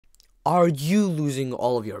Are you losing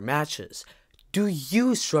all of your matches? Do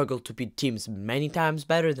you struggle to beat teams many times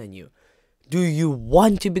better than you? Do you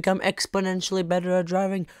want to become exponentially better at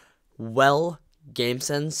driving? Well, game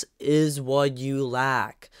sense is what you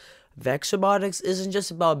lack. VEX Robotics isn't just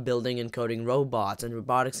about building and coding robots and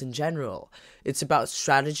robotics in general. It's about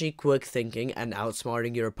strategy, quick thinking, and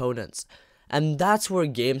outsmarting your opponents. And that's where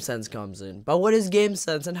game sense comes in. But what is game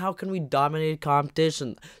sense and how can we dominate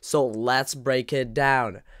competition? So let's break it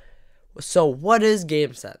down. So what is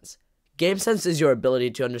game sense? Game sense is your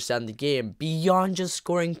ability to understand the game beyond just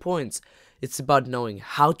scoring points. It's about knowing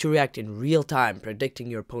how to react in real time,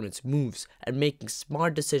 predicting your opponent's moves, and making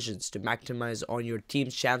smart decisions to maximize on your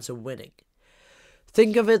team's chance of winning.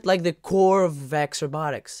 Think of it like the core of VEX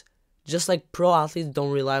Robotics. Just like pro athletes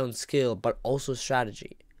don't rely on skill, but also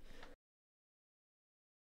strategy.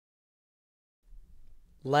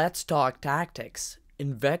 Let's talk tactics.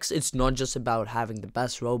 In VEX, it's not just about having the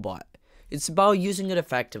best robot. It's about using it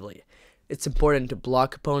effectively. It's important to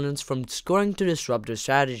block opponents from scoring to disrupt their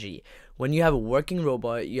strategy. When you have a working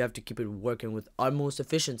robot, you have to keep it working with utmost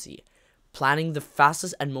efficiency, planning the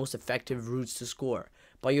fastest and most effective routes to score.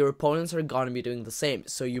 But your opponents are gonna be doing the same,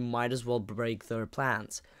 so you might as well break their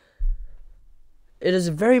plans. It is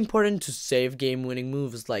very important to save game-winning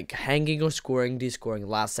moves like hanging or scoring, descoring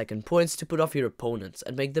last-second points to put off your opponents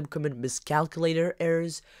and make them commit miscalculator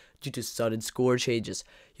errors due to sudden score changes.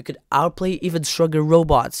 You could outplay even stronger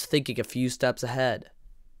robots thinking a few steps ahead.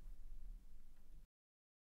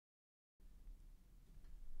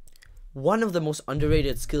 One of the most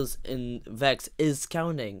underrated skills in VEX is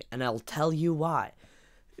scouting, and I'll tell you why.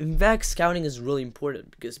 In VEX, scouting is really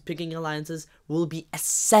important because picking alliances will be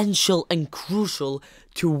essential and crucial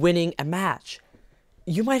to winning a match.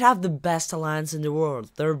 You might have the best alliance in the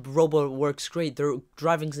world. Their robot works great. Their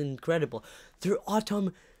driving's incredible. Their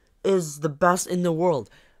autom is the best in the world.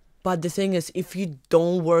 But the thing is, if you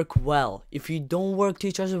don't work well, if you don't work to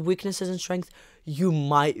each other's weaknesses and strengths, you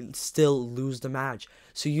might still lose the match.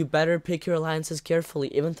 So you better pick your alliances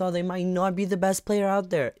carefully, even though they might not be the best player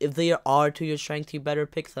out there. If they are to your strength, you better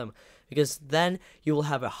pick them, because then you will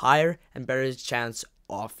have a higher and better chance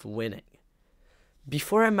of winning.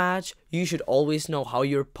 Before a match, you should always know how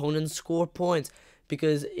your opponents score points,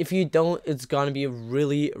 because if you don't, it's gonna be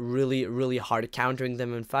really hard countering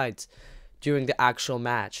them in fights during the actual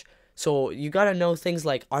match. So you gotta know things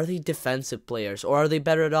like, are they defensive players or are they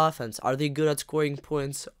better at offense? Are they good at scoring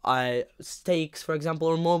points, stakes, for example,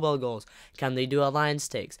 or mobile goals? Can they do alliance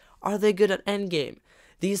stakes? Are they good at endgame?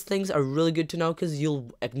 These things are really good to know because you'll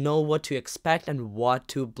know what to expect and what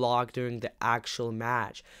to block during the actual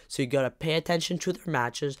match. So you gotta pay attention to their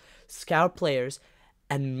matches, scout players,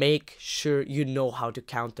 and make sure you know how to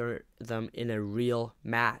counter them in a real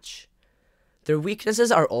match. Their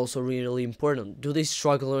weaknesses are also really important. Do they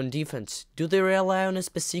struggle on defense? Do they rely on a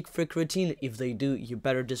specific routine? If they do, you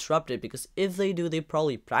better disrupt it, because if they do, they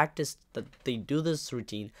probably practice that they do this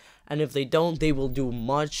routine, and if they don't, they will do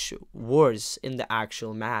much worse in the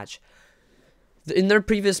actual match. In their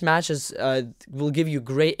previous matches, will give you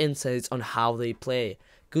great insights on how they play.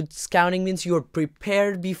 Good scouting means you're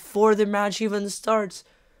prepared before the match even starts.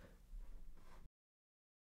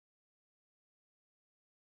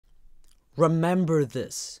 Remember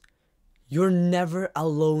this, you're never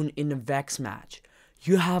alone in a VEX match.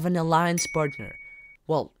 You have an alliance partner.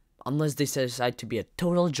 Well, unless they decide to be a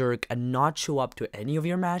total jerk and not show up to any of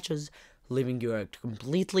your matches, leaving you a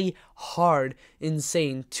completely hard,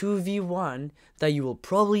 insane 2v1 that you will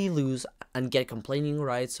probably lose and get complaining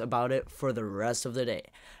rights about it for the rest of the day.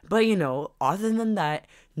 But you know, other than that,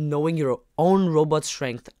 knowing your own robot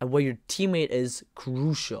strength and what your teammate is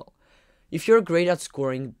crucial. If you're great at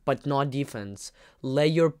scoring but not defense,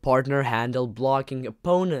 let your partner handle blocking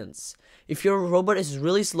opponents. If your robot is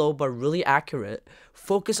really slow but really accurate,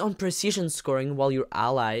 focus on precision scoring while your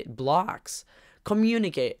ally blocks.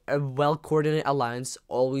 Communicate. A well-coordinated alliance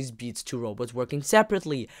always beats two robots working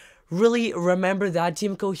separately. Really remember that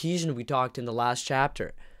team cohesion we talked in the last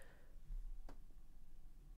chapter.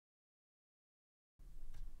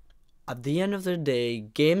 At the end of the day,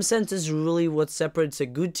 game sense is really what separates a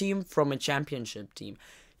good team from a championship team.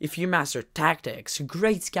 If you master tactics,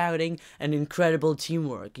 great scouting, and incredible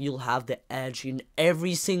teamwork, you'll have the edge in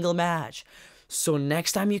every single match. So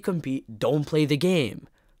next time you compete, don't play the game.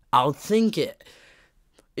 Outthink it.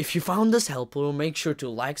 If you found this helpful, make sure to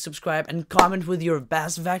like, subscribe, and comment with your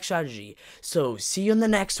best VEX strategy. So see you in the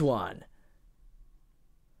next one.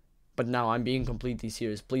 But now I'm being completely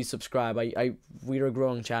serious. Please subscribe. We're a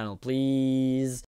growing channel. Please.